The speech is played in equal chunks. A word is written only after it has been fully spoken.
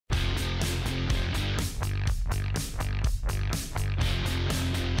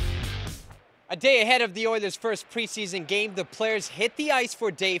A day ahead of the Oilers' first preseason game, the players hit the ice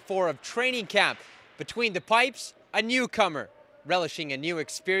for day 4 of training camp. Between the pipes, a newcomer, relishing a new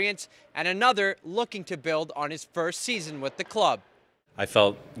experience, and another looking to build on his first season with the club. I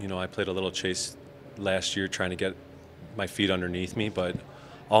felt, I played a little chase last year trying to get my feet underneath me, but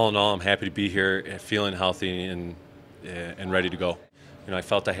all in all, I'm happy to be here, feeling healthy and ready to go. I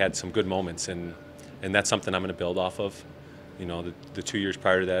felt I had some good moments, and that's something I'm going to build off of. The 2 years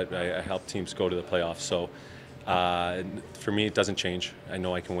prior to that, I helped teams go to the playoffs. So for me, it doesn't change. I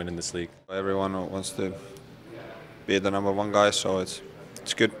know I can win in this league. Everyone wants to be the #1 guy, so it's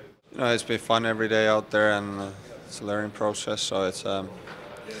good. It's been fun every day out there, and it's a learning process. So it's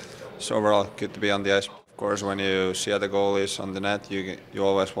overall good to be on the ice. Of course, when you see other goalies on the net, you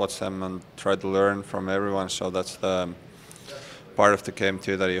always watch them and try to learn from everyone. So that's the part of the game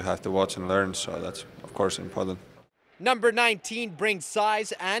too that you have to watch and learn. So that's of course important. Number 19 brings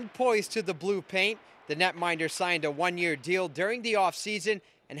size and poise to the blue paint. The netminder signed a 1-year deal during the offseason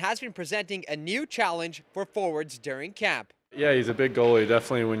and has been presenting a new challenge for forwards during camp. Yeah, he's a big goalie.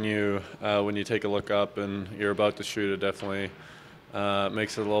 Definitely when you take a look up and you're about to shoot, it definitely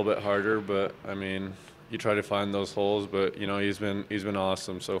makes it a little bit harder. But I mean, you try to find those holes. But he's been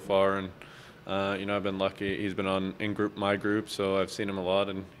awesome so far, and I've been lucky. He's been my group, so I've seen him a lot,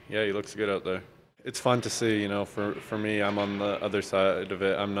 and yeah, he looks good out there. It's fun to see. For me, I'm on the other side of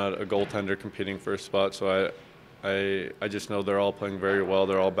it. I'm not a goaltender competing for a spot, so I just know they're all playing very well.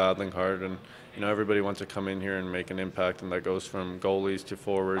 They're all battling hard, and everybody wants to come in here and make an impact, and that goes from goalies to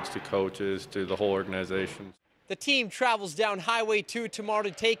forwards to coaches to the whole organization. The team travels down Highway 2 tomorrow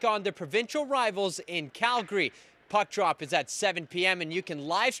to take on the provincial rivals in Calgary. Puck drop is at 7 p.m. and you can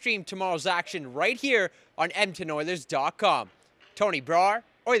live stream tomorrow's action right here on EdmontonOilers.com. Tony Brar,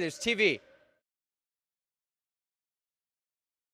 Oilers TV.